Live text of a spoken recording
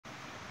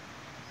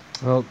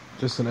Well,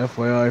 just an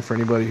FYI for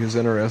anybody who's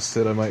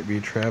interested, I might be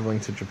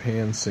traveling to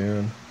Japan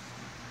soon.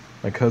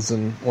 My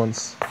cousin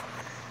wants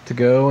to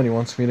go, and he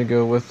wants me to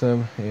go with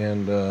him,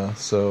 and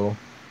so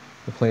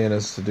the plan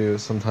is to do it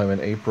sometime in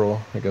April.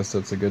 I guess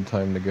that's a good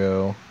time to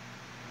go,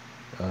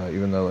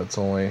 even though it's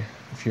only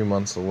a few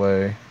months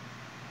away.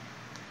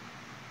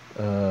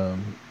 Still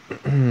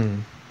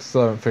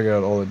haven't figured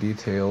out all the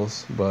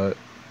details, but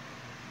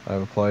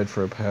I've applied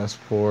for a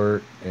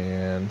passport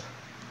and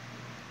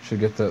should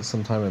get that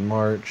sometime in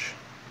March.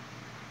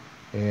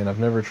 And I've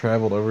never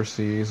traveled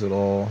overseas at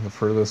all. The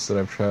furthest that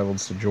I've traveled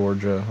is to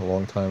Georgia a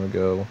long time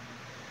ago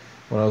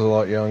when I was a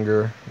lot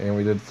younger, and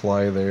we did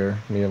fly there.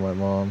 Me and my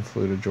mom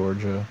flew to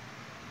Georgia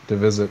to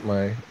visit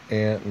my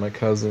aunt and my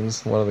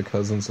cousins, one of the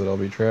cousins that I'll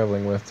be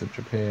traveling with to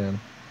Japan.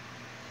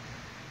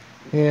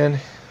 And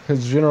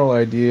his general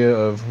idea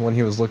of when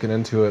he was looking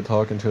into it,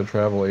 talking to a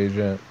travel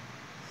agent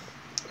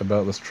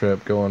about this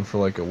trip, going for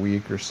like a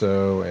week or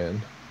so, and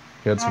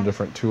he had some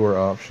different tour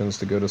options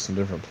to go to some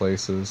different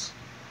places.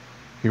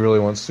 He really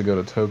wants to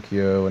go to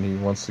Tokyo, and he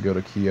wants to go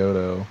to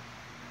Kyoto,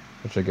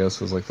 which I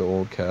guess was like the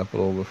old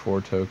capital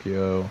before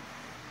Tokyo.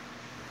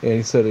 And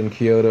he said in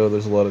Kyoto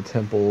there's a lot of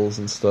temples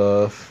and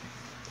stuff,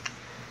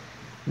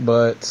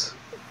 but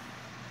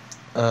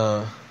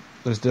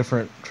there's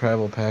different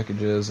travel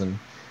packages, and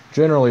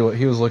generally what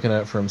he was looking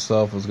at for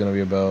himself was going to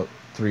be about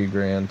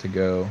 $3,000 to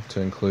go, to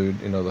include,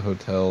 the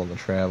hotel and the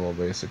travel,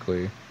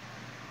 basically.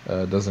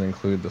 It doesn't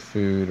include the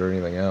food or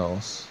anything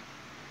else.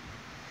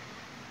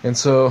 And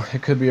so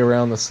it could be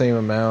around the same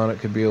amount, it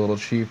could be a little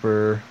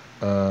cheaper.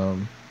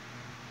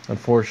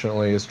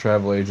 Unfortunately, his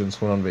travel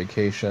agents went on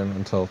vacation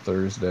until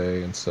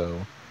Thursday, and so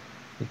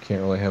we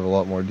can't really have a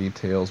lot more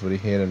details, but he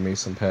handed me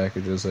some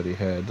packages that he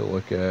had to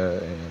look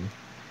at, and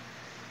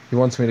he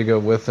wants me to go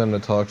with him to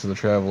talk to the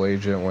travel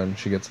agent when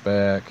she gets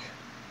back.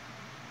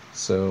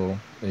 So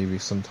maybe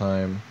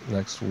sometime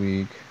next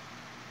week,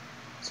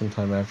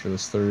 sometime after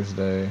this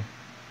Thursday,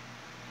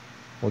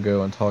 we'll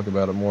go and talk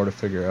about it more to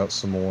figure out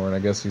some more. And I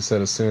guess he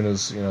said as soon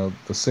as,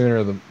 the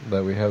sooner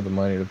that we have the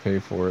money to pay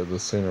for it, the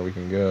sooner we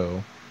can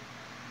go.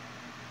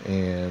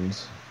 And,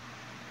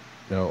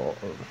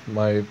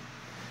 my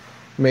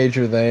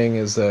major thing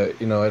is that,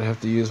 I'd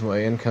have to use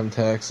my income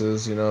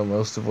taxes,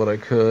 most of what I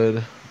could,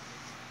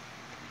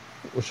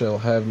 which I'll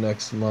have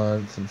next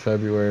month in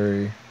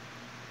February.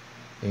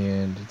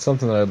 And it's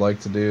something that I'd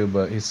like to do,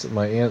 but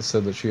my aunt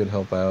said that she would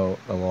help out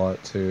a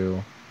lot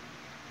too.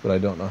 But I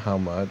don't know how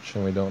much,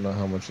 and we don't know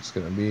how much it's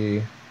going to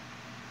be.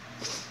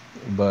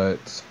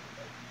 But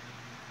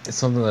it's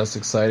something that's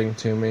exciting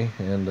to me,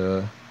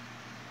 and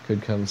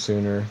could come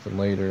sooner than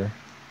later.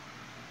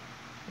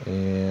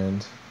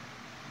 And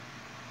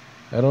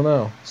I don't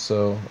know,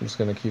 so I'm just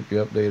going to keep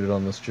you updated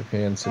on this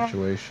Japan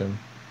situation.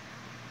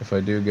 If I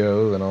do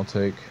go, then I'll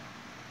take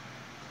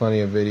plenty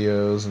of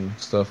videos and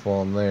stuff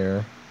while I'm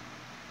there.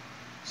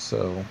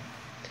 So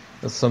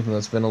that's something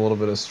that's been a little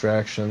bit of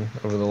distraction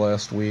over the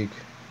last week.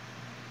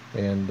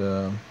 And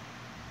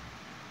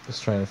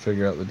just trying to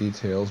figure out the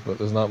details, but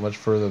there's not much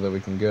further that we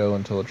can go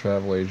until a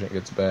travel agent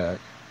gets back.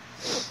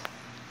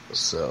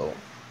 So,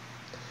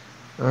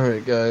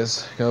 alright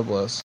guys, God bless.